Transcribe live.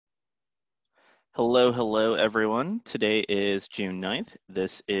Hello, everyone. Today is June 9th.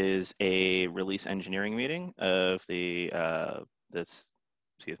 This is a release engineering meeting of this,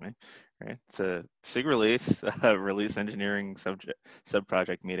 excuse me, right? It's a SIG release, release engineering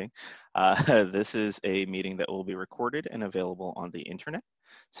sub-project meeting. This is a meeting that will be recorded and available on the internet.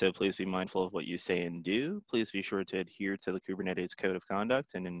 So please be mindful of what you say and do. Please be sure to adhere to the Kubernetes code of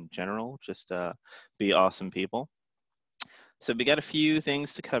conduct, and in general, just be awesome people. So we got a few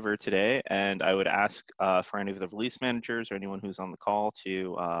things to cover today, and I would ask for any of the release managers or anyone who's on the call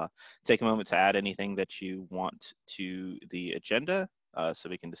to take a moment to add anything that you want to the agenda, so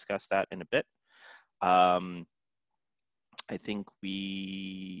we can discuss that in a bit. I think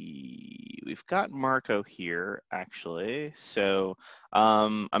we've got Marco here actually. So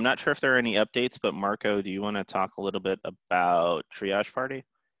I'm not sure if there are any updates, but Marco, do you want to talk a little bit about Triage Party?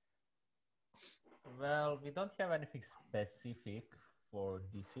 Well, we don't have anything specific for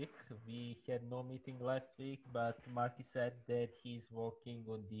this week. We had no meeting last week, but Marty said that he's working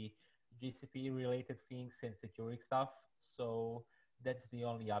on the GCP related things and security stuff. So that's the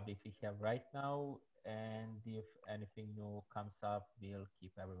only update we have right now. And if anything new comes up, we'll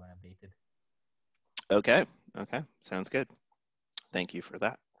keep everyone updated. Okay, sounds good. Thank you for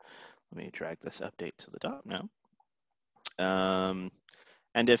that. Let me drag this update to the top now.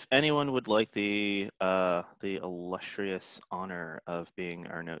 And if anyone would like the illustrious honor of being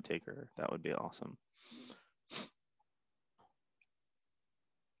our note taker, that would be awesome.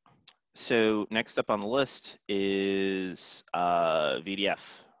 So next up on the list is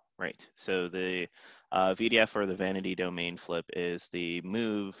VDF, right? So the VDF, or the vanity domain flip, is the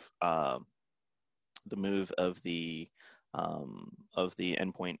move of the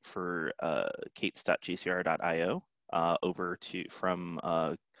endpoint for kates.gcr.io over to from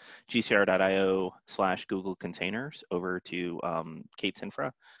gcr.io/Google containers over to Kates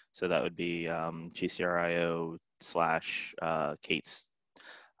Infra. So that would be gcr.io slash Kates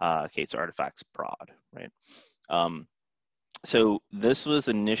artifacts prod, right? So this was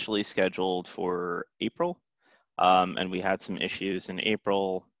initially scheduled for April, and we had some issues in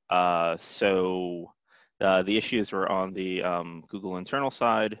April. So the issues were on the Google internal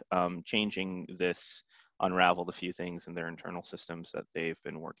side. Changing this unraveled a few things in their internal systems that they've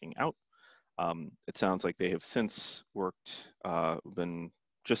been working out. It sounds like they have since been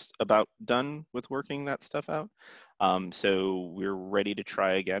just about done with working that stuff out. So we're ready to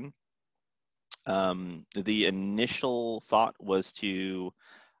try again. The initial thought was to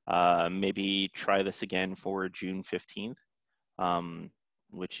maybe try this again for June 15th,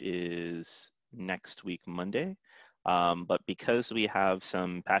 which is next week, Monday. But because we have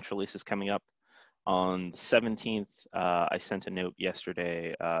some patch releases coming up on the 17th, I sent a note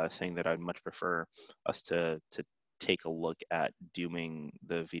yesterday saying that I'd much prefer us to take a look at doing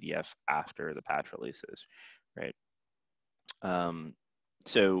the VDF after the patch releases, right?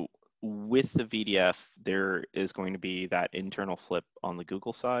 So with the VDF, there is going to be that internal flip on the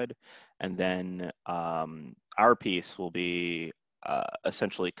Google side, and then our piece will be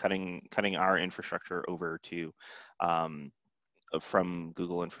essentially cutting our infrastructure over to from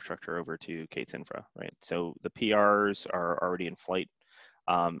Google infrastructure over to Kates Infra, right? So the PRs are already in flight,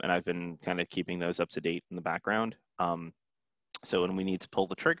 and I've been kind of keeping those up to date in the background. So when we need to pull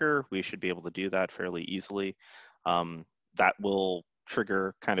the trigger, we should be able to do that fairly easily. That will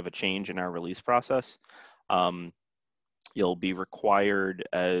trigger kind of a change in our release process. You'll be required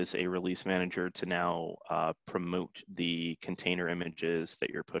as a release manager to now promote the container images that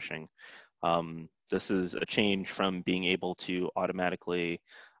you're pushing. This is a change from being able to automatically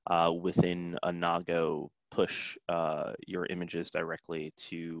within a Nago push your images directly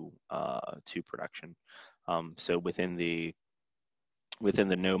to production. So within the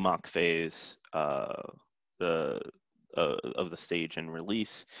no mock phase, of the stage and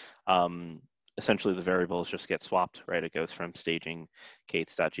release, essentially the variables just get swapped, right? It goes from staging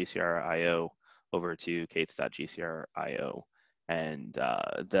kates.gcr.io over to kates.gcr.io, and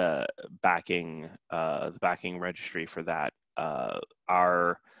the backing registry for that,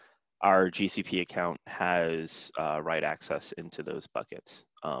 our GCP account has write access into those buckets.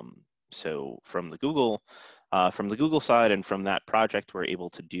 So from the Google side and from that project, we're able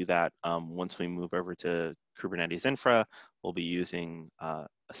to do that. Once we move over to Kubernetes Infra, we'll be using a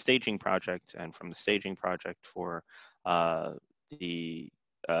staging project, and from the staging project for the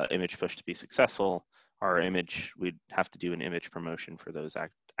image push to be successful, we'd have to do an image promotion for those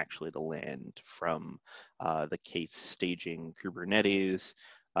actually to land from the Kates staging Kubernetes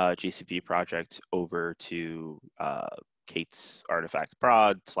GCP project over to Kates artifact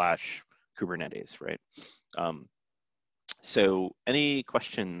prod / Kubernetes, right? So any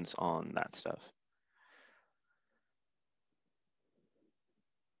questions on that stuff?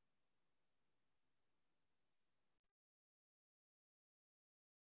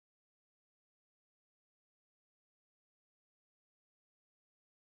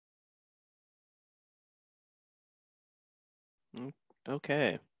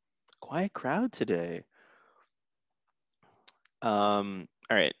 Okay, quiet crowd today. All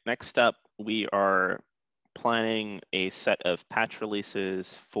right, next up, we are planning a set of patch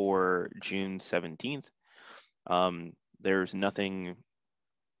releases for June 17th. There's nothing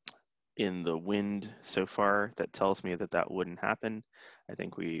in the wind so far that tells me that that wouldn't happen. I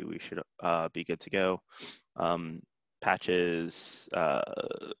think we should be good to go. Um, patches,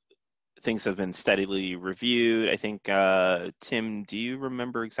 things have been steadily reviewed. I think, Tim, do you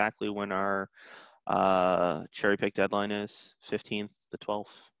remember exactly when our cherry pick deadline is? 15th, the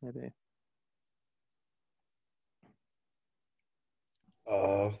 12th, maybe?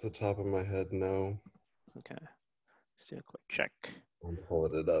 Off the top of my head, no. Okay, let's do a quick check. I'm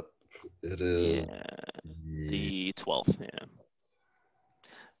pulling it up. It is Yeah, the 12th, yeah.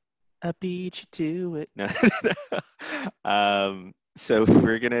 I beat you to it. No. So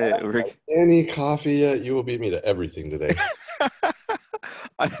we're any coffee yet? You will beat me to everything today.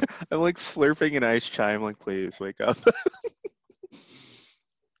 I'm like slurping an ice chime, like, please wake up.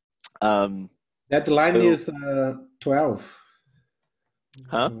 um, Deadline so, is 12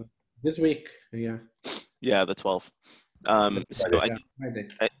 huh? this week. Yeah, Yeah, the 12th. Next So Friday. I, yeah, Friday.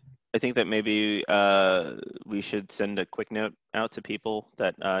 I, I think that maybe we should send a quick note out to people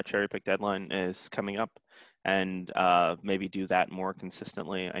that cherry pick deadline is coming up, and maybe do that more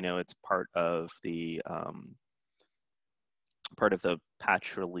consistently. I know it's part of the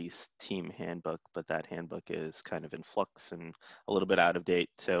patch release team handbook, but that handbook is kind of in flux and a little bit out of date.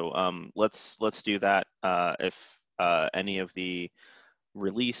 So let's do that. If any of the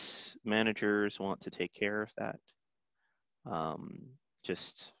release managers want to take care of that,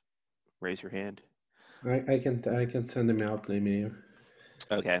 just raise your hand. I can send them out an email.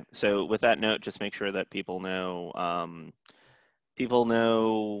 Okay. So with that note, just make sure that people know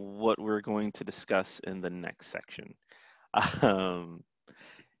what we're going to discuss in the next section. Um,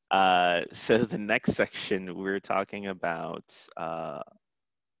 so the next section we're talking about, well,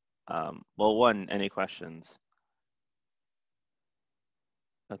 one, any questions?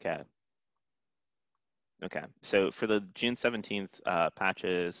 Okay. Okay. So for the June 17th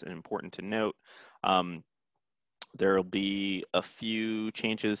patches, important to note, um, there will be a few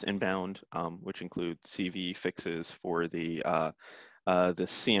changes inbound, which include CV fixes for the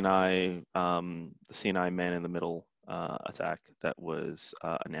CNI man in the middle attack that was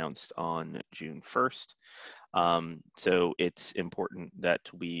announced on June 1st. So it's important that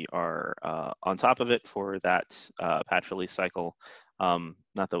we are on top of it for that patch release cycle.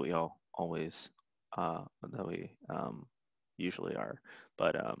 Not that we that we usually are,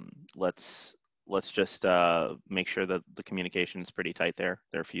 but let's just make sure that the communication is pretty tight there.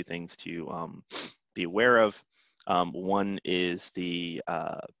 There are a few things to be aware of. One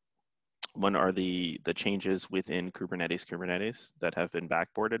are the changes within Kubernetes that have been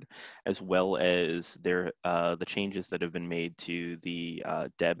backported, as well as the changes that have been made to the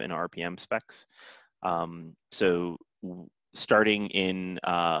deb and RPM specs. So starting in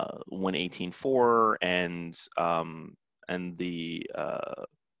 1.18.4 and the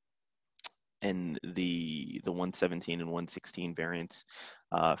 117 and 116 variants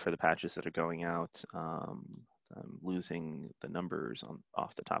for the patches that are going out. I'm losing the numbers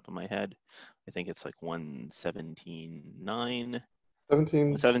off the top of my head. I think it's like 117.9,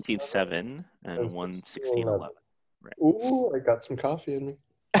 17, 117.7, and and 16, 116.11. Right. Ooh, I got some coffee in me.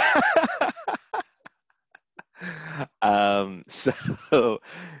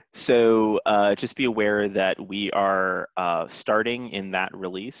 So just be aware that we are starting in that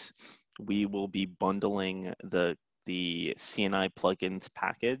release. We will be bundling the CNI plugins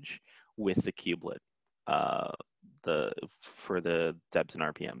package with the kubelet, uh, for the debs and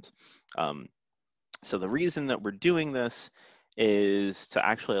RPMs. So the reason that we're doing this is to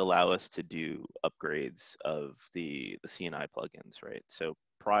actually allow us to do upgrades of the CNI plugins, right? So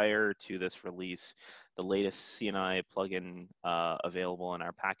prior to this release, the latest CNI plugin available in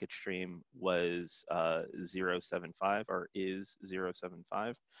our package stream was 0.75, or is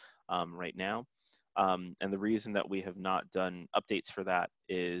 0.75 right now. And the reason that we have not done updates for that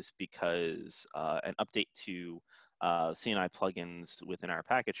is because an update to CNI plugins within our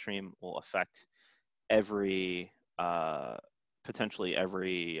package stream will affect every potentially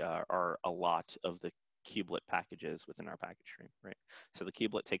every or a lot of the kubelet packages within our package stream, right? So the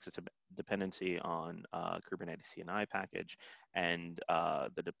kubelet takes its dependency on Kubernetes CNI package, and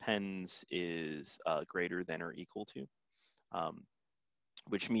the depends is greater than or equal to, um,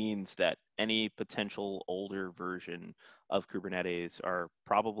 which means that any potential older version of Kubernetes, or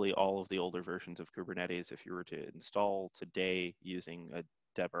probably all of the older versions of Kubernetes, if you were to install today using a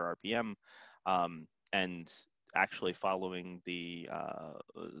dev or RPM, and actually following the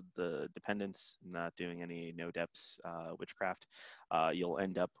dependence, not doing any no deps witchcraft, you'll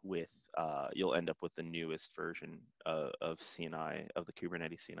end up with the newest version of CNI, of the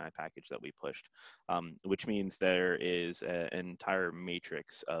Kubernetes CNI package that we pushed, which means there is an entire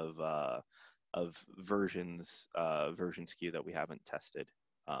matrix of versions, version skew that we haven't tested,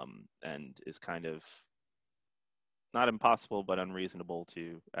 and is kind of not impossible, but unreasonable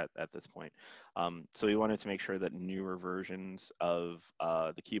to at this point. So we wanted to make sure that newer versions of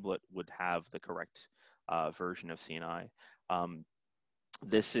the kubelet would have the correct version of CNI.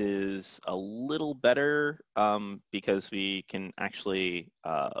 This is a little better because we can actually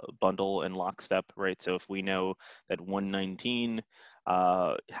bundle in lockstep, right? So if we know that 119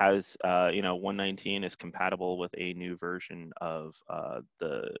 has, 119 is compatible with a new version of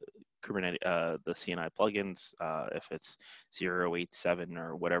the Kubernetes, the CNI plugins, if it's 087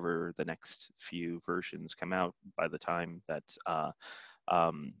 or whatever the next few versions come out by the time that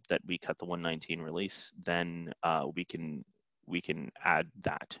that we cut the 119 release, then we can add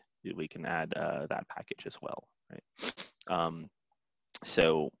that. We can add that package as well, right?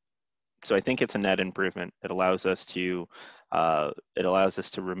 So I think it's a net improvement. It allows us to remove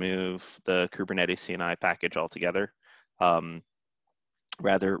the Kubernetes CNI package altogether.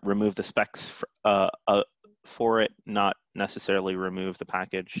 Rather, remove the specs for it, not necessarily remove the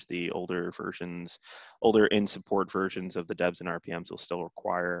package. The older in support versions of the debs and RPMs will still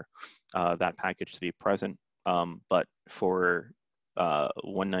require that package to be present. But for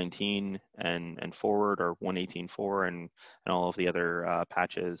 119 and forward, or 118.4 and all of the other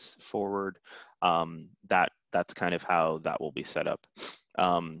patches forward, that's kind of how that will be set up.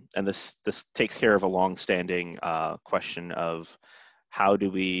 And this takes care of a long-standing question of how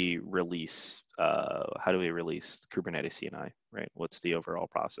do we release Kubernetes CNI, right? What's the overall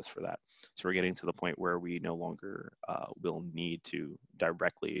process for that? So we're getting to the point where we no longer will need to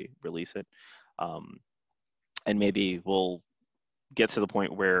directly release it. And maybe we'll get to the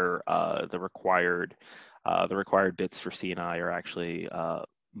point where the required bits for CNI are actually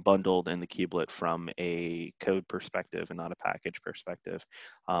bundled in the kubelet from a code perspective and not a package perspective.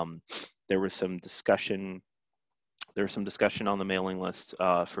 There was some discussion on the mailing list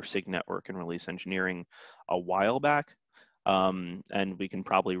for SIG network and release engineering a while back. And we can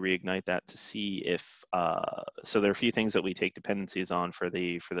probably reignite that to see if, so there are a few things that we take dependencies on for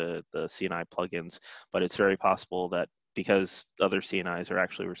the CNI plugins, but it's very possible that because other CNIs are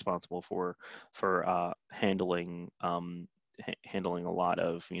actually responsible for handling handling a lot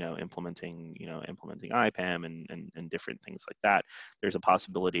of implementing IPAM and different things like that, there's a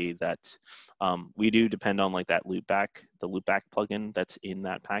possibility that we do depend on like the loopback plugin that's in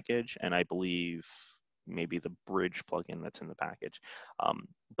that package, and I believe maybe the bridge plugin that's in the package.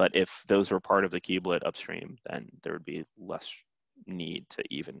 But if those were part of the kubelet upstream, then there would be less need to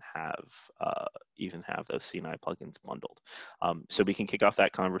even have those CNI plugins bundled. So we can kick off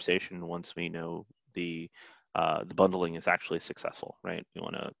that conversation once we know the bundling is actually successful, right? We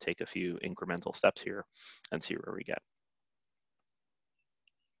want to take a few incremental steps here and see where we get.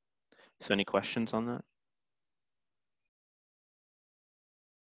 So any questions on that?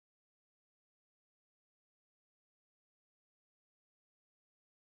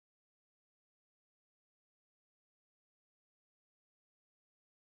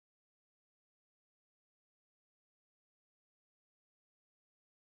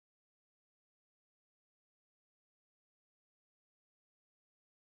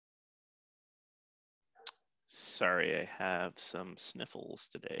 Sorry, I have some sniffles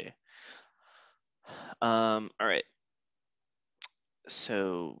today. All right.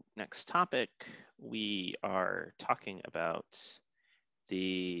 So next topic, we are talking about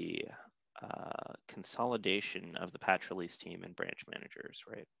the consolidation of the patch release team and branch managers,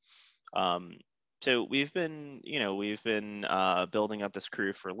 right? So we've been building up this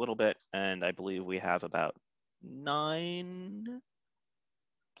crew for a little bit, and I believe we have about 9+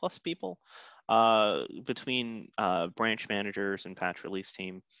 people between branch managers and patch release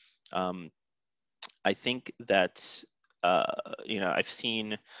team. I think that I've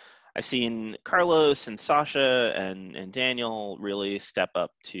seen Carlos and Sasha and Daniel really step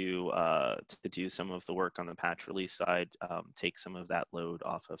up to do some of the work on the patch release side, take some of that load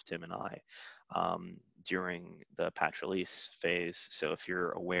off of Tim and I during the patch release phase. So if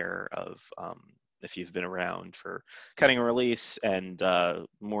you're aware of, if you've been around for cutting a release and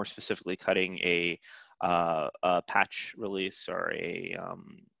more specifically cutting a patch release or a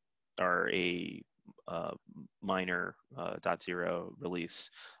minor .0 release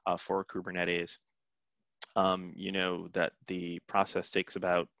for Kubernetes, you know that the process takes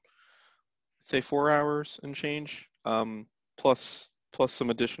about say 4 hours and change, plus some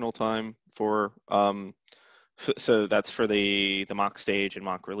additional time for so that's for the mock stage and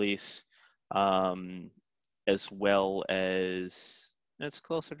mock release, as well as it's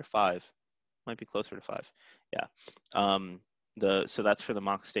closer to 5, might be closer to 5, yeah. So that's for the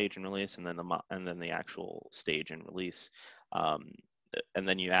mock stage and release, and then the actual stage and release. And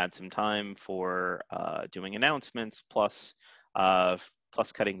then you add some time for doing announcements, plus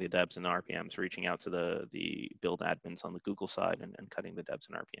cutting the debs and the RPMs, reaching out to the build admins on the Google side and cutting the debs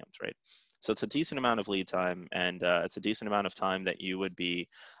and RPMs, right? So it's a decent amount of lead time, and it's a decent amount of time that you would be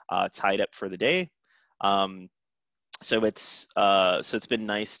tied up for the day. So it's been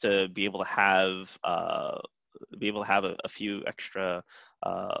nice to be able to have a few extra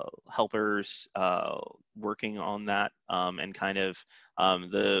helpers working on that, and kind of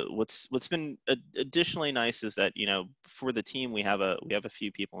what's been additionally nice is that, you know, for the team we have a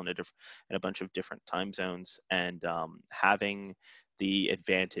few people in a bunch of different time zones, and having the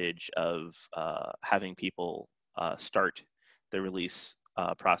advantage of having people start the release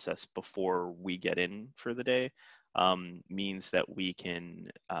process before we get in for the day means that we can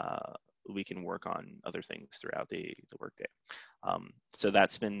work on other things throughout the workday. So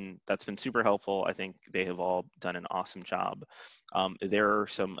that's been super helpful. I think they have all done an awesome job. There are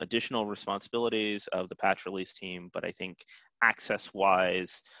some additional responsibilities of the patch release team, but I think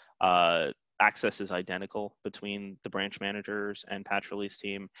access-wise, access is identical between the branch managers and patch release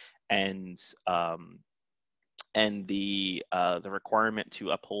team, and the requirement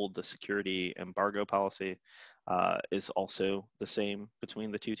to uphold the security embargo policy is also the same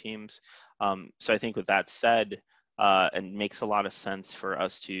between the two teams. So I think with that said, it makes a lot of sense for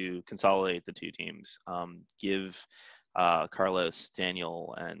us to consolidate the two teams, give Carlos,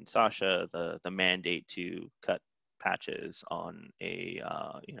 Daniel, and Sasha the mandate to cut patches on a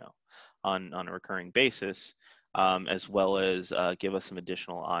on a recurring basis, as well as give us some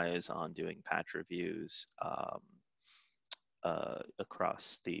additional eyes on doing patch reviews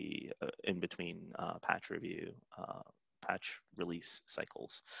across the in between patch release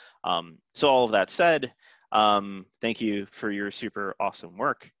cycles. So all of that said, thank you for your super awesome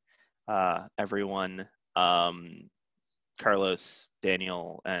work, everyone. Carlos,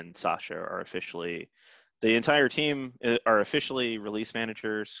 Daniel, and Sasha are officially, the entire team are officially release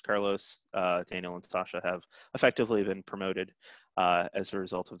managers. Carlos, Daniel, and Sasha have effectively been promoted as a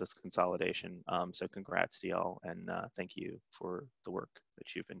result of this consolidation. So congrats to y'all, and thank you for the work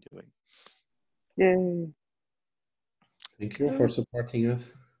that you've been doing. Yay. Thank you for supporting us.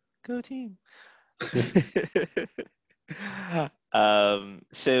 Go team.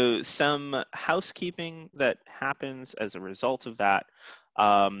 So some housekeeping that happens as a result of that.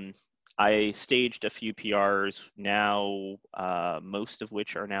 I staged a few PRs now, most of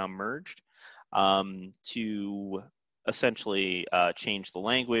which are now merged, to essentially change the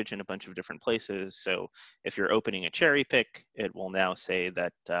language in a bunch of different places. So if you're opening a cherry pick, it will now say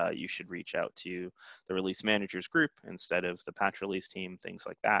that you should reach out to the release managers group instead of the patch release team, things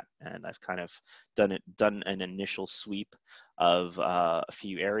like that. And I've kind of done an initial sweep of a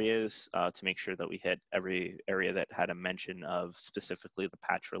few areas to make sure that we hit every area that had a mention of specifically the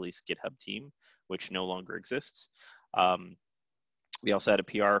patch release GitHub team, which no longer exists. We also had a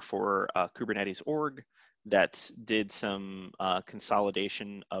PR for Kubernetes org that did some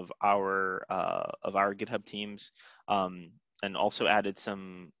consolidation of our GitHub teams, and also added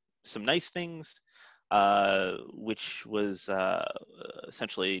some nice things, which was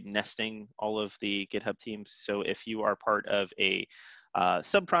essentially nesting all of the GitHub teams. So if you are part of a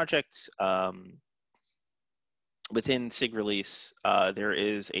sub-project within SIG release, there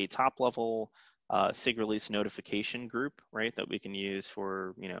is a top level SIG release notification group, right, that we can use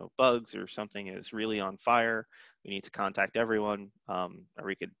for, you know, bugs or something is really on fire. We need to contact everyone, or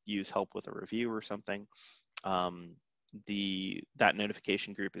we could use help with a review or something. That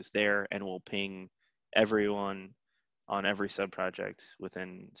notification group is there and will ping everyone on every sub-project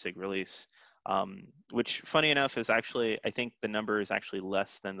within SIG release, which, funny enough, is actually, I think the number is actually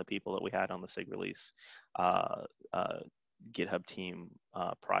less than the people that we had on the SIG release GitHub team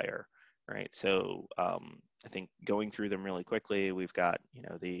prior, right? So I think going through them really quickly, we've got, you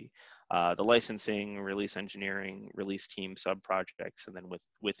know, the licensing, release engineering, release team sub-projects, and then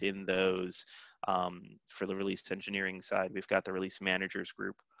within those, for the release engineering side, we've got the release managers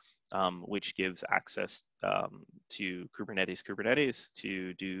group, which gives access to Kubernetes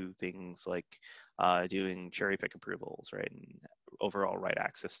to do things like doing cherry pick approvals, right, and overall write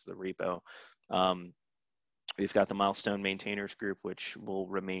access to the repo. We've got the milestone maintainers group, which will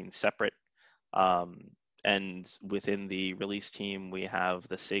remain separate, and within the release team, we have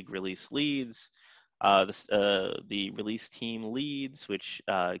the SIG release leads, the release team leads, which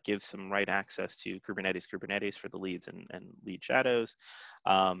gives some right access to Kubernetes for the leads and lead shadows.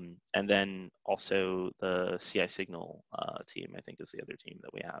 And then also the CI signal team, I think, is the other team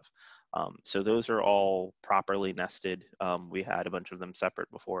that we have. So those are all properly nested. We had a bunch of them separate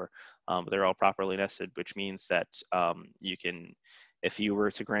before, but they're all properly nested, which means that you can, if you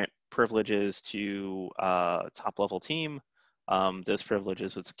were to grant privileges to a top level team, those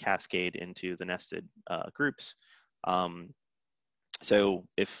privileges would cascade into the nested groups. So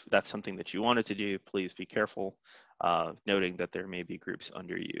if that's something that you wanted to do, please be careful, noting that there may be groups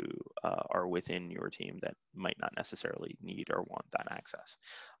under you or within your team that might not necessarily need or want that access.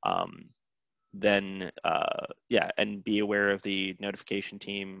 Then yeah, and be aware of the notification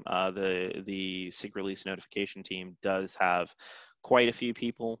team. The SIG release notification team does have quite a few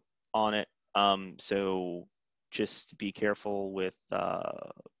people on it. So just be careful with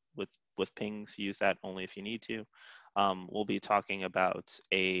pings. Use that only if you need to. We'll be talking about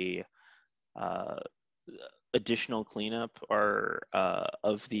a additional cleanup or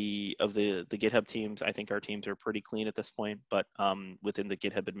of the GitHub teams. I think our teams are pretty clean at this point, but within the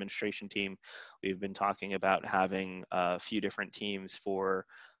GitHub administration team, we've been talking about having a few different teams for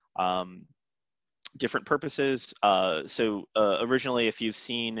different purposes. So originally, if you've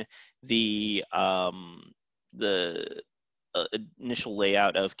seen the initial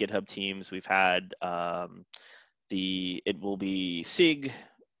layout of GitHub teams, we've had it will be SIG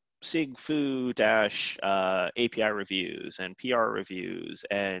foo dash API reviews and PR reviews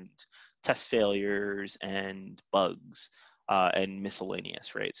and test failures and bugs and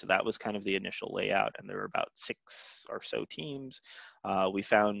miscellaneous, right? So that was kind of the initial layout, and there were about 6 or so teams. We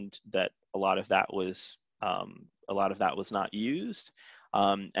found that a lot of that was not used,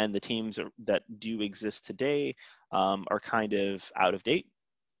 and the teams that do exist today are kind of out of date.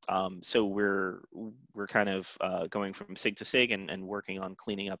 So we're kind of going from SIG to SIG and working on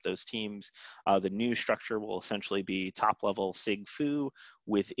cleaning up those teams. The new structure will essentially be top level SIG foo.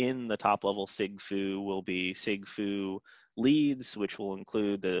 Within the top level SIG foo will be SIG foo leads, which will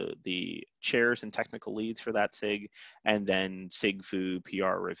include the chairs and technical leads for that SIG, and then SIG foo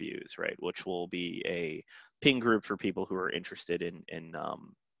PR reviews, right, which will be a ping group for people who are interested in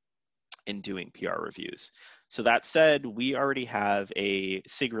doing PR reviews. So that said, we already have a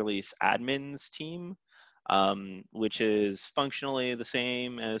SIG release admins team, which is functionally the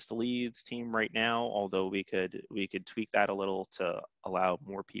same as the leads team right now, although we could tweak that a little to allow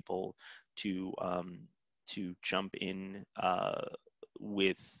more people to jump in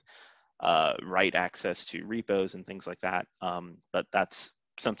with write access to repos and things like that. But that's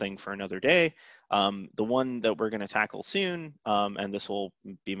something for another day. The one that we're going to tackle soon, and this will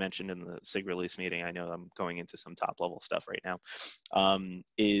be mentioned in the SIG release meeting, I know I'm going into some top level stuff right now,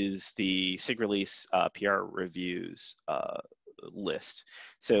 is the SIG release PR reviews list.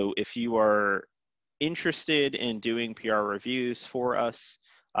 So if you are interested in doing PR reviews for us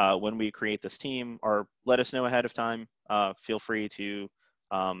when we create this team, or let us know ahead of time, feel free to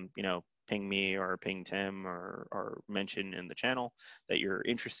ping me or ping Tim or mention in the channel that you're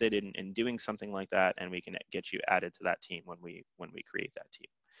interested in doing something like that, and we can get you added to that team when we create that team.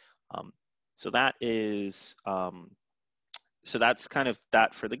 So that is so that's kind of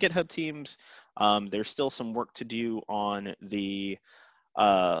that for the GitHub teams. There's still some work to do on the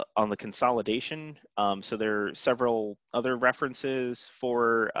consolidation. So there are several other references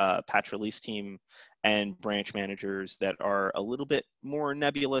for patch release team and branch managers that are a little bit more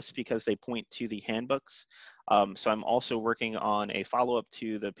nebulous because they point to the handbooks. So I'm also working on a follow-up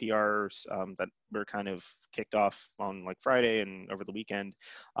to the PRs that were kind of kicked off on like Friday and over the weekend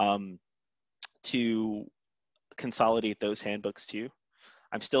to consolidate those handbooks too.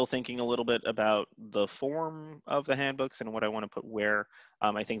 I'm still thinking a little bit about the form of the handbooks and what I want to put where.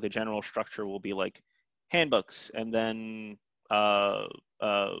 I think the general structure will be like handbooks and then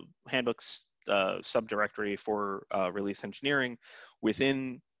handbooks subdirectory for release engineering.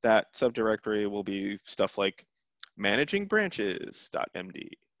 Within that subdirectory will be stuff like managing branches.md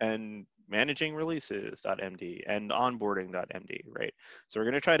and managing releases.md and onboarding.md, right? So we're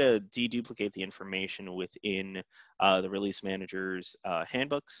going to try to deduplicate the information within the release manager's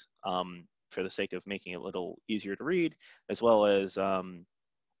handbooks for the sake of making it a little easier to read, as well as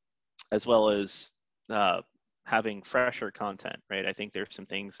having fresher content, right? I think there's some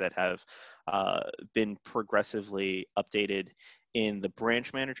things that have been progressively updated in the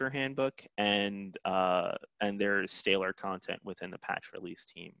branch manager handbook, and there's staler content within the patch release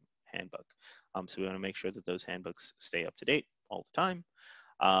team handbook. So we want to make sure that those handbooks stay up to date all the time.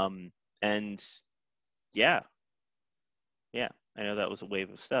 And Yeah, I know that was a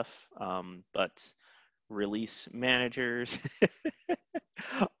wave of stuff, but release managers,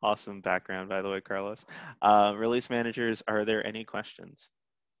 awesome background, by the way, Carlos. Release managers, are there any questions?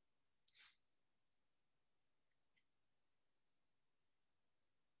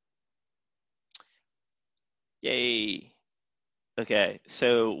 Yay. Okay,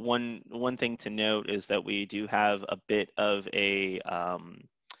 so one thing to note is that we do have a bit of a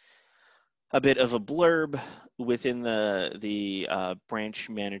blurb within the branch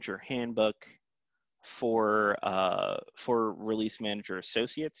manager handbook for release manager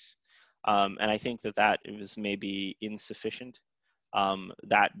associates, and I think that is maybe insufficient.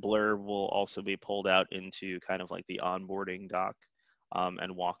 That blurb will also be pulled out into kind of like the onboarding doc,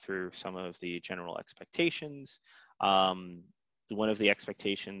 and walk through some of the general expectations. One of the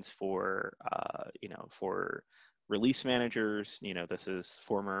expectations for for release managers, this is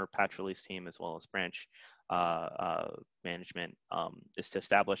former patch release team as well as branch management, is to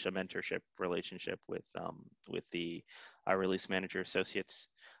establish a mentorship relationship with the release manager associates.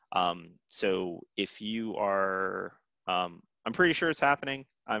 So if you are, I'm pretty sure it's happening.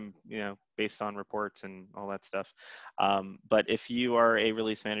 I'm, based on reports and all that stuff. But if you are a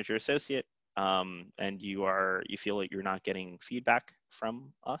release manager associate, and you feel like you're not getting feedback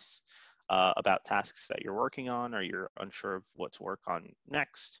from us about tasks that you're working on, or you're unsure of what to work on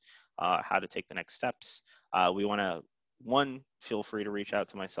next, how to take the next steps, we want to, one, feel free to reach out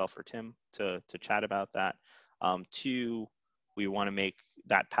to myself or Tim to chat about that. Two, we want to make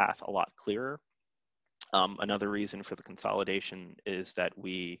that path a lot clearer. Another reason for the consolidation is that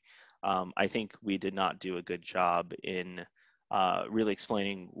I think we did not do a good job in really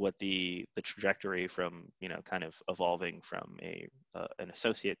explaining what the trajectory from, kind of evolving from an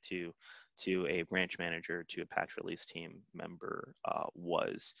associate to a branch manager to a patch release team member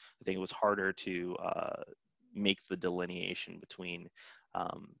was. I think it was harder to make the delineation between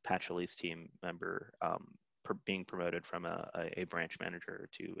patch release team member being promoted from a branch manager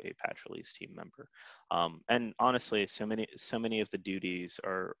to a patch release team member. And honestly, so many of the duties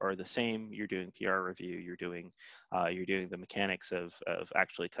are the same. You're doing PR review, you're doing the mechanics of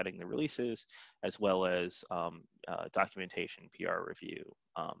actually cutting the releases, as well as documentation, PR review,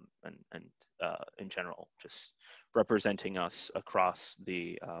 and in general, just representing us across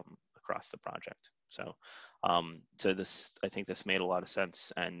the project. So I think this made a lot of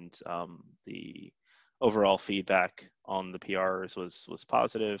sense, and the overall feedback on the PRs was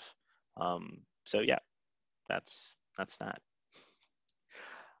positive. So yeah, that's that.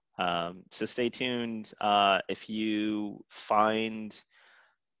 So stay tuned. If you find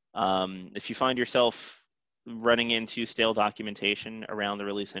yourself running into stale documentation around the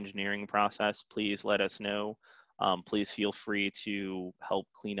release engineering process, please let us know. Please feel free to help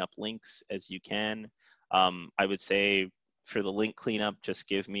clean up links as you can. I would say for the link cleanup, just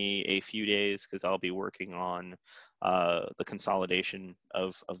give me a few days, because I'll be working on the consolidation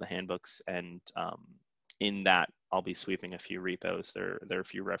of the handbooks, and in that I'll be sweeping a few repos. There are a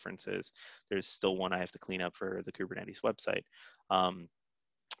few references. There's still one I have to clean up for the Kubernetes website.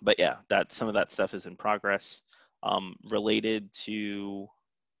 But yeah, some of that stuff is in progress. Related to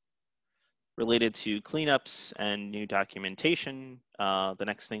cleanups and new documentation, the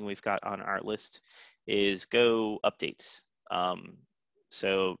next thing we've got on our list is Go updates.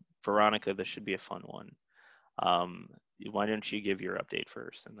 So Veronica, this should be a fun one. Why don't you give your update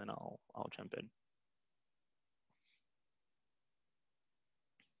first, and then I'll jump in.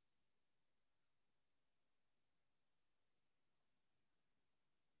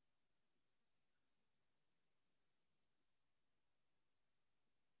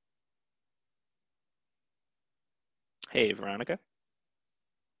 Hey, Veronica.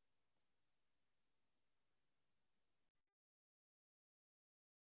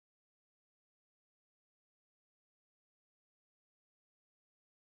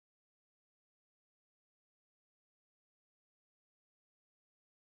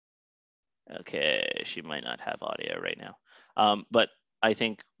 Okay, she might not have audio right now. But I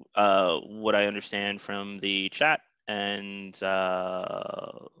think what I understand from the chat and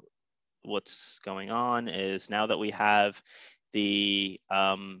what's going on is, now that we have new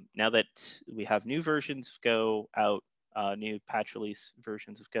versions of Go out, new patch release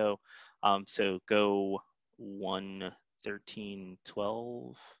versions of Go. So Go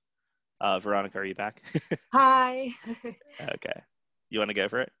 1.13.12. Veronica, are you back? Hi. Okay. You want to go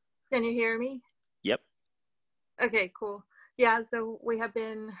for it? Can you hear me? Yep. Okay, cool. Yeah, so we have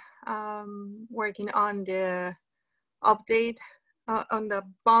been working on the update, on the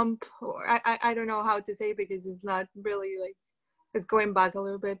bump, or I don't know how to say, because it's not really like, it's going back a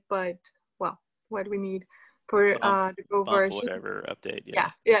little bit, but well, what we need for the Go bump version. whatever update. Yeah.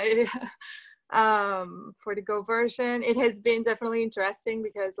 For the Go version, it has been definitely interesting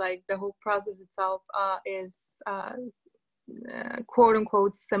because like the whole process itself is quote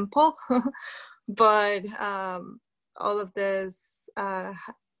unquote simple, but all of this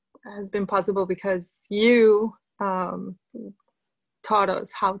has been possible because you taught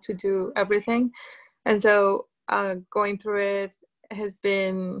us how to do everything. And so going through it has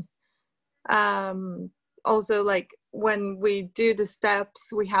been also like when we do the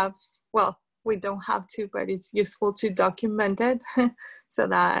steps, we have, well, we don't have to, but it's useful to document it so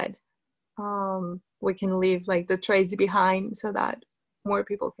that we can leave like the trace behind so that more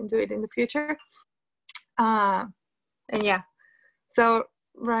people can do it in the future. And yeah, so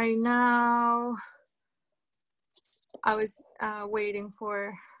right now I was waiting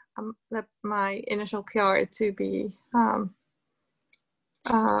for my initial PR to be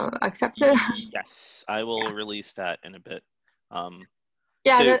accepted. Yes, I will release that in a bit.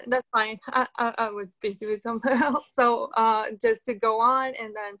 Yeah, so, that's fine. I was busy with something else. So just to go on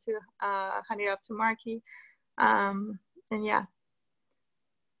and then to hand it up to Marky. And yeah.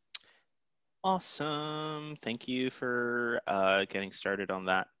 awesome. Thank you for getting started on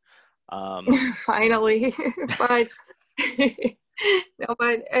that. Finally. But no,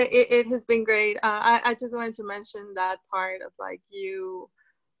 but it has been great. I just wanted to mention that part of like you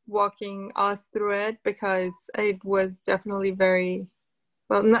walking us through it because it was definitely very,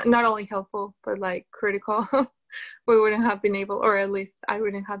 well, not only helpful, but like critical. We wouldn't have been able, or at least I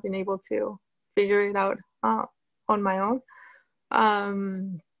wouldn't have been able to figure it out on my own.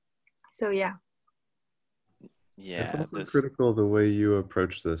 So yeah. Yeah, It's also critical the way you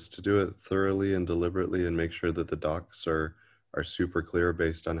approach this, to do it thoroughly and deliberately and make sure that the docs are super clear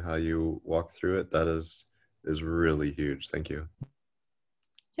based on how you walk through it. That is really huge. Thank you.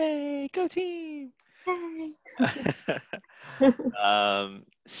 Yay, go team! Yay.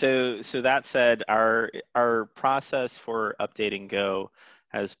 So that said, our process for updating Go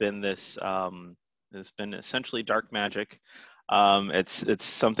has been this has been essentially dark magic. It's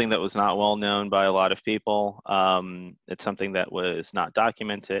something that was not well known by a lot of people. It's something that was not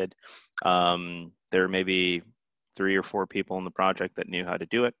documented. There may be 3 or 4 people in the project that knew how to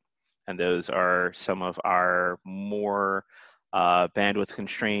do it, and those are some of our more bandwidth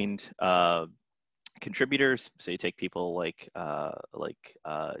constrained contributors. So you take people like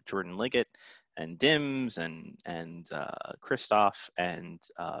Jordan Liggett and Dims and Christoph and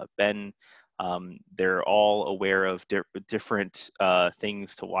Ben. They're all aware of different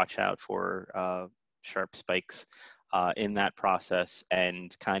things to watch out for, sharp spikes in that process,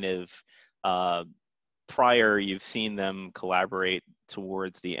 and kind of prior you've seen them collaborate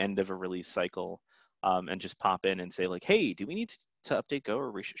towards the end of a release cycle, and just pop in and say like, hey, do we need to update Go,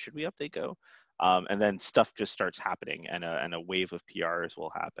 or should we update Go? And then stuff just starts happening, and a wave of PRs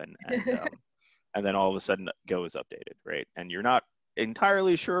will happen, and then all of a sudden Go is updated, right? And you're not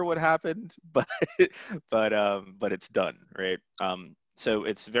entirely sure what happened, but but it's done, right? So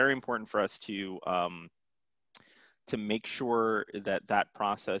it's very important for us to make sure that that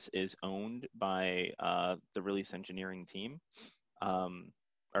process is owned by the release engineering team,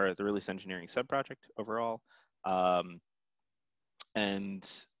 or the release engineering subproject overall,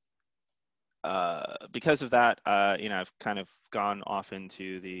 and because of that, I've kind of gone off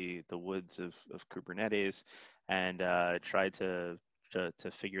into the woods of Kubernetes and tried to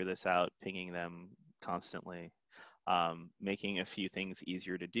figure this out, pinging them constantly, making a few things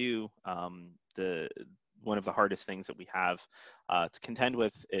easier to do. One of the hardest things that we have to contend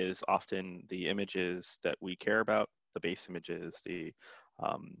with is often the images that we care about, the base images, the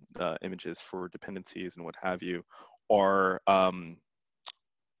images for dependencies and what have you, are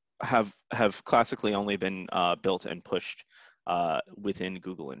have classically only been built and pushed within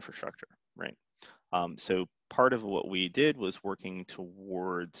Google infrastructure, right? So part of what we did was working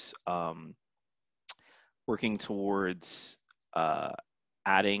towards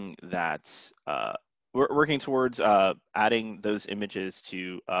adding that. We're working towards adding those images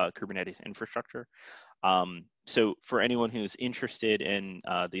to Kubernetes infrastructure. So for anyone who's interested in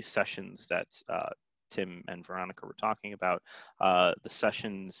these sessions that Tim and Veronica were talking about, the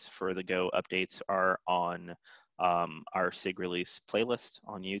sessions for the Go updates are on our SIG release playlist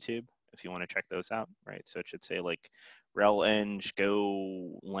on YouTube, if you want to check those out, right? So it should say like RelEng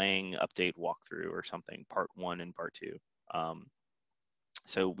Go Lang update walkthrough or something, part 1 and part 2.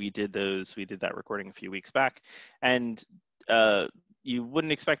 So we did that recording a few weeks back, and you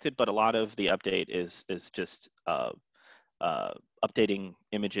wouldn't expect it, but a lot of the update is just updating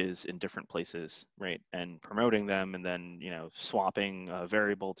images in different places, right, and promoting them, and then swapping a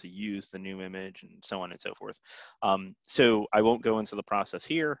variable to use the new image, and so on and so forth. So I won't go into the process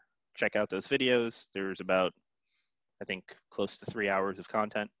here. Check out those videos. There's about, I think, close to 3 hours of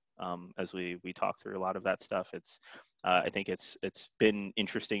content as we talk through a lot of that stuff. I think it's been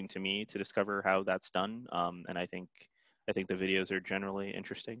interesting to me to discover how that's done, and I think the videos are generally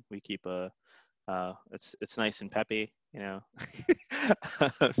interesting. We keep it's nice and peppy, so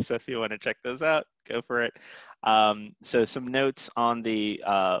if you want to check those out, go for it. So some notes on the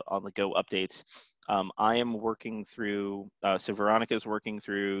Go updates. I am working through, so Veronica's working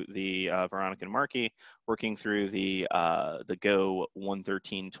through Veronica and Marky, working through the Go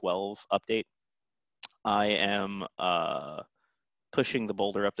 1.13.12 update. I am pushing the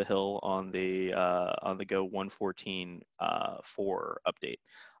boulder up the hill on the Go 1.14.4 update.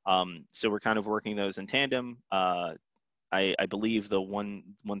 So we're kind of working those in tandem. I believe the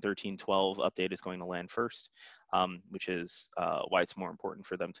 1.13.12 update is going to land first, which is why it's more important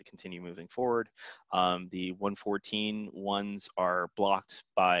for them to continue moving forward. The 1.14 ones are blocked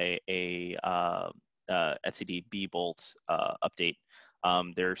by a etcd bbolt update.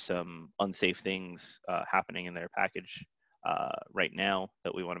 There's some unsafe things happening in their package right now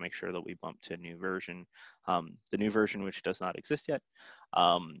that we want to make sure that we bump to a new version, the new version which does not exist yet,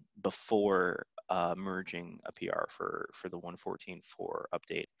 before merging a PR for the 1.14.4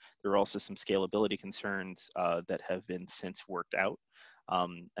 update. There are also some scalability concerns that have been since worked out,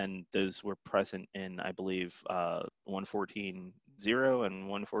 and those were present in, I believe, 1.14.0 and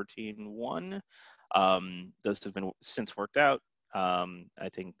 1.14.1. Those have been since worked out. I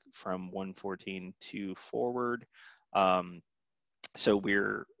think from 1.14.2 forward. So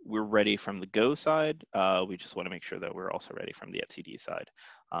we're ready from the Go side. We just want to make sure that we're also ready from the etcd side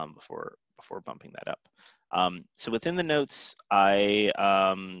before bumping that up. So within the notes, I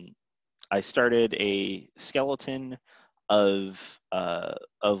started a skeleton of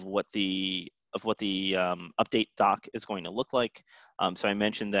what the update doc is going to look like. So I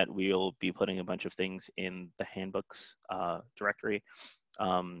mentioned that we'll be putting a bunch of things in the handbooks directory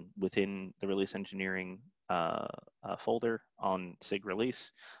within the release engineering folder on SIG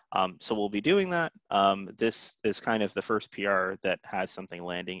release. So we'll be doing that. This is kind of the first PR that has something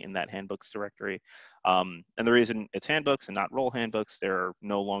landing in that handbooks directory. And the reason it's handbooks and not role handbooks, there are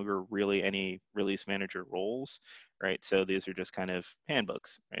no longer really any release manager roles, right? So these are just kind of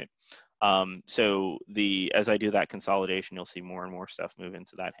handbooks, right? So as I do that consolidation, you'll see more and more stuff move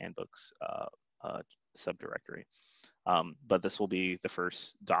into that handbooks subdirectory. But this will be the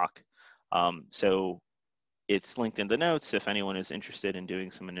first doc. So it's linked in the notes if anyone is interested in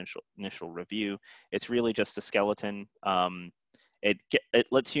doing some initial review. It's really just a skeleton. It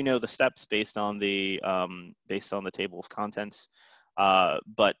lets you know the steps based on the table of contents.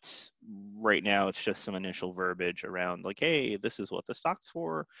 But right now it's just some initial verbiage around like, hey, this is what the stock's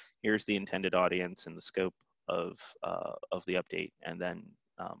for. Here's the intended audience and the scope of the update, and then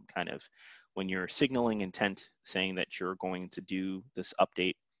kind of when you're signaling intent, saying that you're going to do this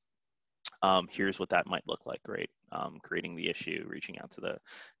update, here's what that might look like, right? Creating the issue, reaching out to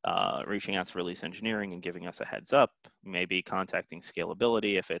release engineering and giving us a heads up, maybe contacting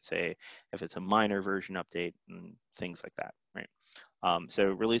scalability if it's a minor version update, and things like that, right?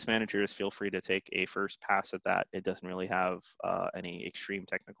 So release managers, feel free to take a first pass at that. It doesn't really have any extreme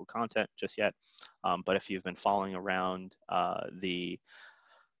technical content just yet, but if you've been following around the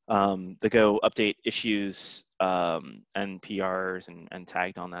Go update issues and PRs and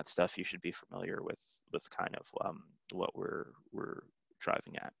tagged on that stuff, you should be familiar with kind of what we're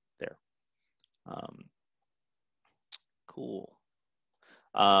driving at there. Cool.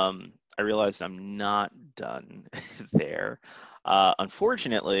 I realized I'm not done there.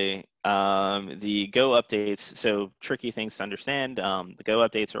 Unfortunately, the Go updates, so tricky things to understand. The Go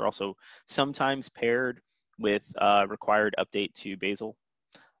updates are also sometimes paired with required update to Bazel.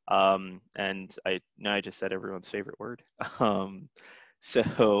 And I know I just said everyone's favorite word.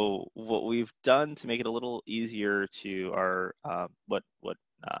 So what we've done to make it a little easier to our what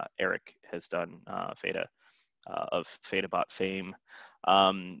Eric has done, Feta of FetaBot fame,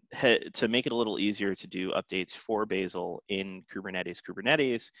 to make it a little easier to do updates for Bazel in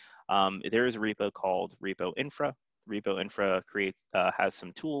Kubernetes. There is a repo called repo infra. Repo infra has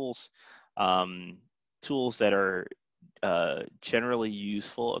some tools that are generally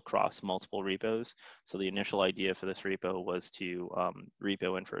useful across multiple repos. So the initial idea for this repo was to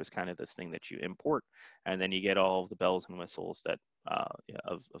repo infra is kind of this thing that you import, and then you get all of the bells and whistles that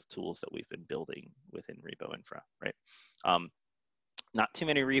of tools that we've been building within repo infra, right? not too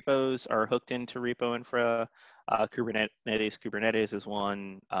many repos are hooked into repo infra. Kubernetes is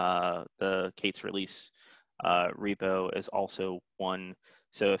one. The K8s release repo is also one.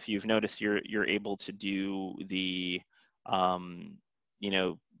 So if you've noticed, you're able to do the,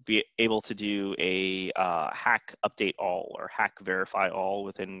 be able to do a hack update all or hack verify all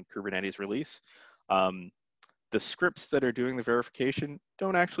within Kubernetes release. The scripts that are doing the verification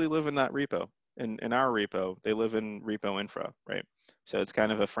don't actually live in that repo. In our repo, they live in repo infra, right? So it's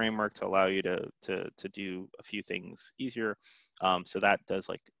kind of a framework to allow you to do a few things easier. So that does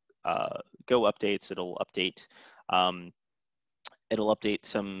like Go updates. It'll update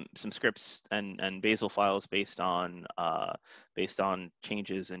some scripts and Bazel files based on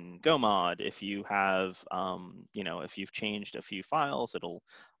changes in Go mod. If you have if you've changed a few files, it'll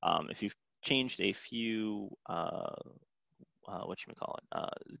if you've changed a few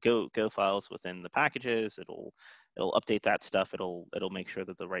Go files within the packages, it'll update that stuff. It'll make sure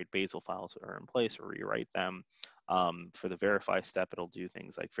that the right Bazel files are in place or rewrite them. For the verify step, it'll do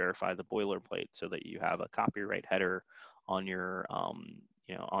things like verify the boilerplate so that you have a copyright header on your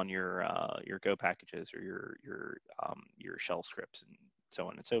on your Go packages or your shell scripts and so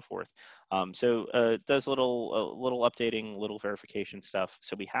on and so forth. So it does a little updating, little verification stuff.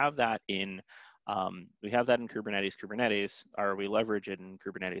 So we have that in Kubernetes, or we leverage it in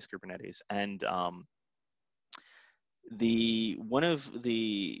Kubernetes, and one of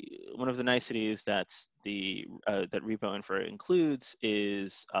the niceties that's that repo infra includes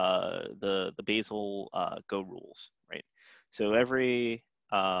is the Bazel Go rules, right? So every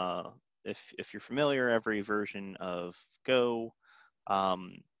if you're familiar, every version of Go,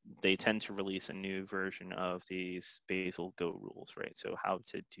 they tend to release a new version of these Bazel Go rules, right? So how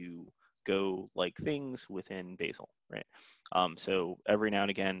to do Go-like things within Bazel, right? So every now and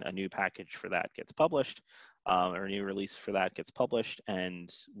again, a new package for that gets published, or a new release for that gets published,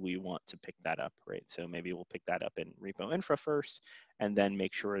 and we want to pick that up, right? So maybe we'll pick that up in repo infra first, and then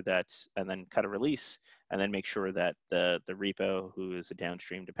make sure that, and then cut a release, and then make sure that the repo, who is a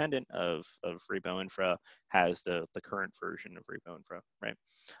downstream dependent of repo infra, has the current version of repo infra, right?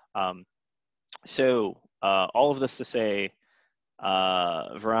 So all of this to say,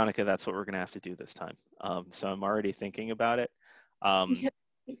 Veronica, that's what we're going to have to do this time. So I'm already thinking about it.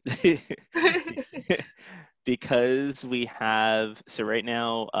 Because we have, so right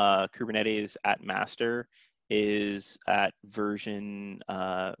now, Kubernetes at master is at version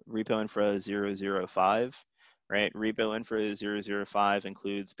repo infra 0.0.5, right? Repo infra 0.0.5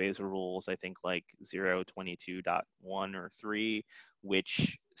 includes Bazel rules, I think like 0.22.1 or 3,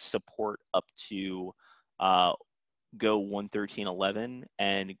 which support up to Go 113.11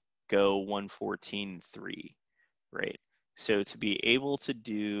 and Go 114.3, right? So to be able to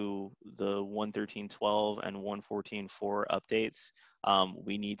do the 113.12 and 114.4 updates,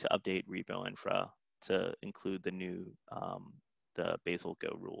 we need to update repo infra to include the new the Bazel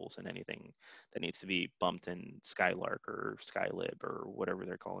Go rules and anything that needs to be bumped in Skylark or Skylib or whatever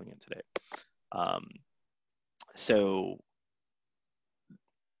they're calling it today. So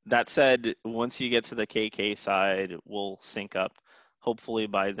that said, once you get to the KK side, we'll sync up. Hopefully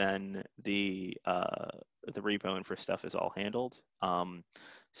by then the repo infra stuff is all handled.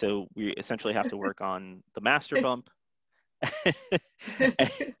 So we essentially have to work on the master bump.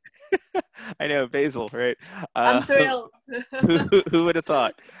 I know, Basil, right? I'm thrilled. Who would have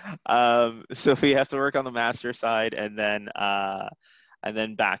thought? So we have to work on the master side and then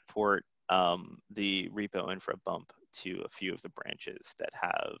backport the repo infra bump to a few of the branches that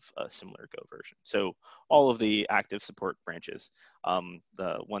have a similar Go version. So all of the active support branches,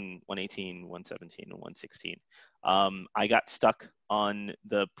 the 118, 117, and 116. I got stuck on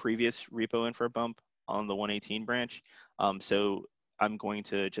the previous repo infra bump on the 118 branch. So I'm going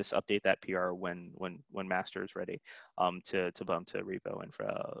to just update that PR when master is ready to bump to repo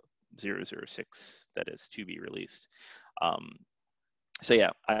infra 0.0.6 that is to be released. So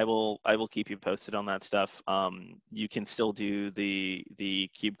yeah, I will keep you posted on that stuff. You can still do the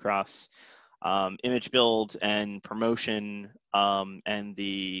kubectl image build and promotion and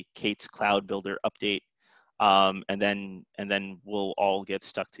the K8s Cloud Builder update, and then we'll all get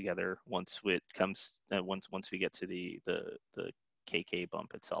stuck together once it comes once we get to the KK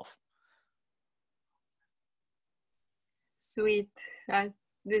bump itself. Sweet.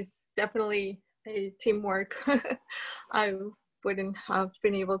 This is definitely a teamwork. I wouldn't have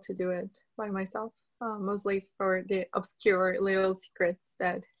been able to do it by myself, mostly for the obscure little secrets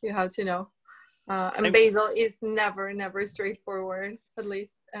that you have to know. And Bazel is never straightforward. At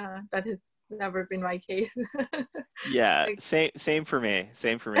least that has never been my case. Yeah, like, same for me.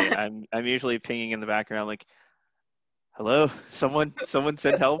 I'm usually pinging in the background like, Hello, someone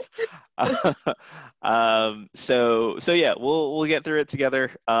send help. So yeah, we'll get through it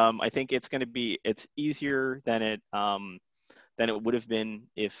together. I think it's easier than it would have been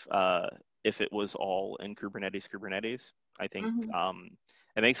if it was all in Kubernetes. I think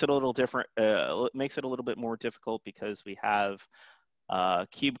it makes it a little different. It makes it a little bit more difficult because we have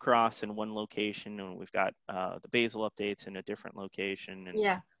kubectl in one location, and we've got the Bazel updates in a different location, and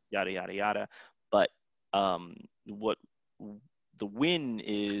yada yada yada. But what the win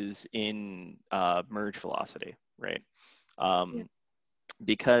is in merge velocity, right?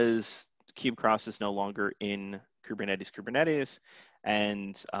 Because kubectl is no longer in Kubernetes,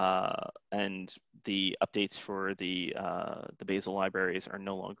 and the updates for the Bazel libraries are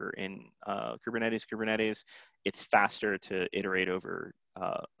no longer in Kubernetes. It's faster to iterate over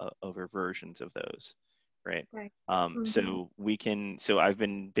versions of those, right? So I've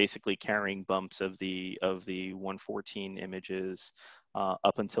been basically carrying bumps of the 114 images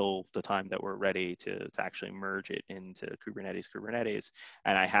up until the time that we're ready to actually merge it into Kubernetes,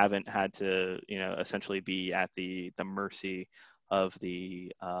 and I haven't had to essentially be at the mercy of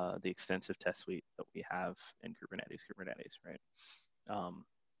the extensive test suite that we have in Kubernetes, right?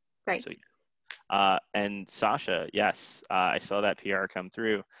 Right. So and Sasha, yes, I saw that PR come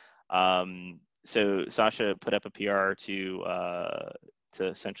through. So Sasha put up a PR to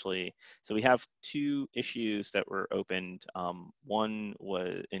essentially, so we have two issues that were opened. One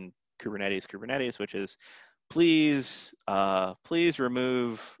was in Kubernetes, which is please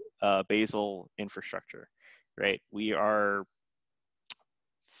remove Bazel infrastructure, right? We are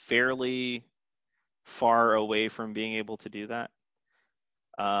fairly far away from being able to do that.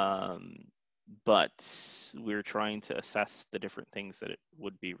 But we're trying to assess the different things that it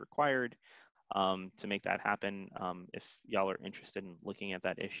would be required to make that happen. If y'all are interested in looking at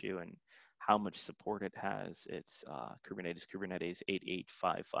that issue and how much support it has, it's Kubernetes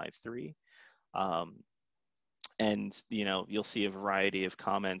 88553. And you'll see a variety of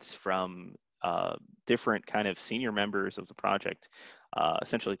comments from different kind of senior members of the project,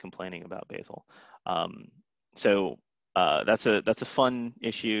 essentially complaining about Bazel. So that's a fun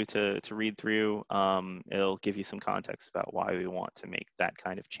issue to read through. It'll give you some context about why we want to make that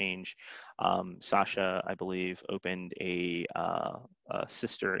kind of change. Sasha, I believe, opened a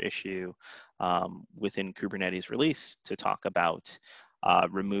sister issue within Kubernetes release to talk about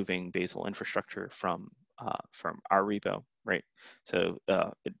removing Bazel infrastructure from our repo, right? So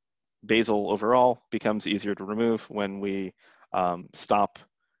Bazel overall becomes easier to remove when we stop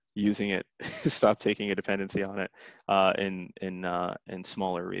using it, stop taking a dependency on it in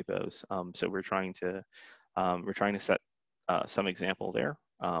smaller repos. So we're trying to set some example there.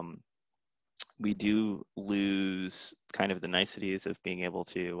 We do lose kind of the niceties of being able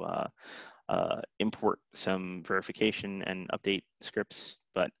to import some verification and update scripts,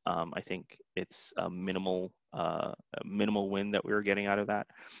 but I think it's a minimal win that we were getting out of that.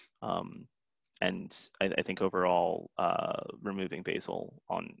 And I think overall, removing Bazel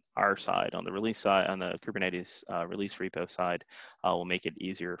on our side, on the release side, on the Kubernetes release repo side, will make it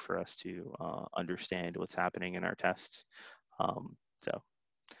easier for us to understand what's happening in our tests.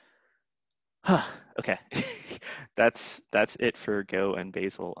 Okay, that's it for Go and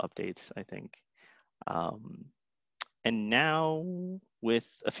Bazel updates, I think. And now, with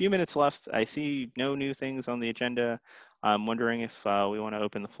a few minutes left, I see no new things on the agenda. I'm wondering if we want to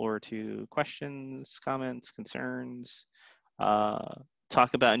open the floor to questions, comments, concerns,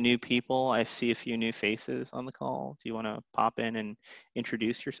 talk about new people. I see a few new faces on the call. Do you want to pop in and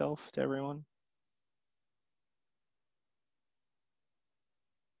introduce yourself to everyone?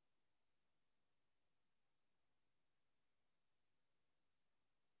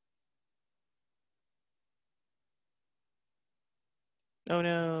 Oh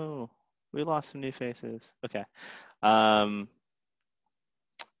no, we lost some new faces. Okay.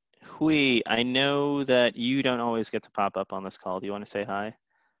 Hui, I know that you don't always get to pop up on this call. Do you want to say hi?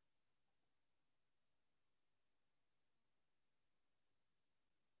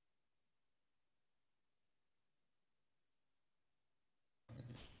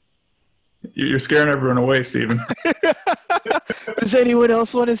 You're scaring everyone away, Stephen. Does anyone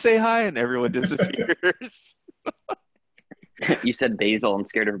else want to say hi? And everyone disappears. You said Bazel and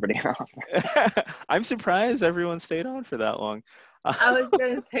scared everybody off. I'm surprised everyone stayed on for that long. I was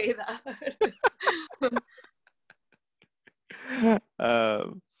going to say that.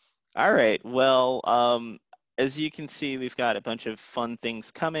 All right. Well, as you can see, we've got a bunch of fun things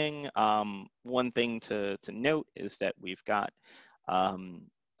coming. One thing to note is that we've got on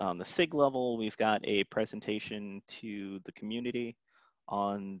the SIG level, we've got a presentation to the community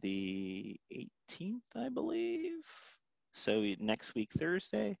on the 18th, I believe. so next week,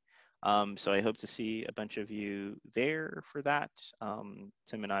 Thursday. So I hope to see a bunch of you there for that.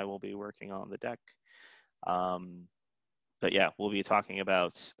 Tim and I will be working on the deck. But yeah, we'll be talking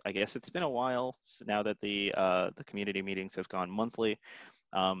about, I guess it's been a while now that the community meetings have gone monthly.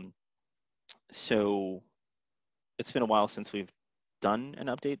 So it's been a while since we've done an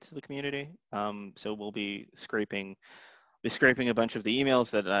update to the community. So we'll be scraping a bunch of the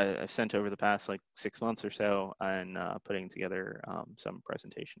emails that I've sent over the past like 6 months or so, and putting together some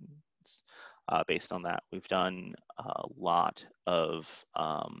presentations based on that. We've done a lot of,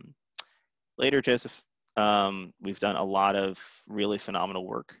 later, Joseph, we've done a lot of really phenomenal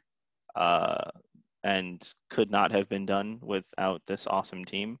work, and could not have been done without this awesome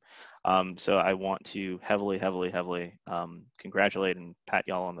team. So I want to heavily congratulate and pat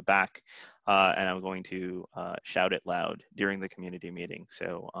y'all on the back, and I'm going to shout it loud during the community meeting.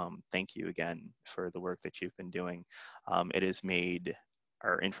 So thank you again for the work that you've been doing. It has made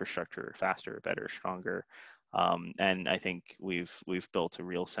our infrastructure faster, better, stronger, and I think we've built a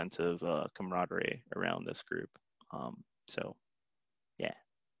real sense of camaraderie around this group. So yeah,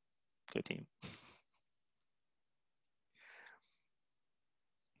 go team.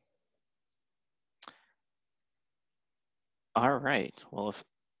 All right, well, if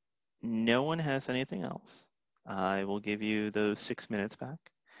no one has anything else, I will give you those 6 minutes back.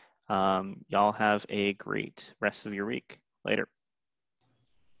 Y'all have a great rest of your week. Later.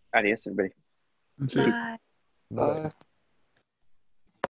 Adios, everybody. Cheers. Bye. Bye.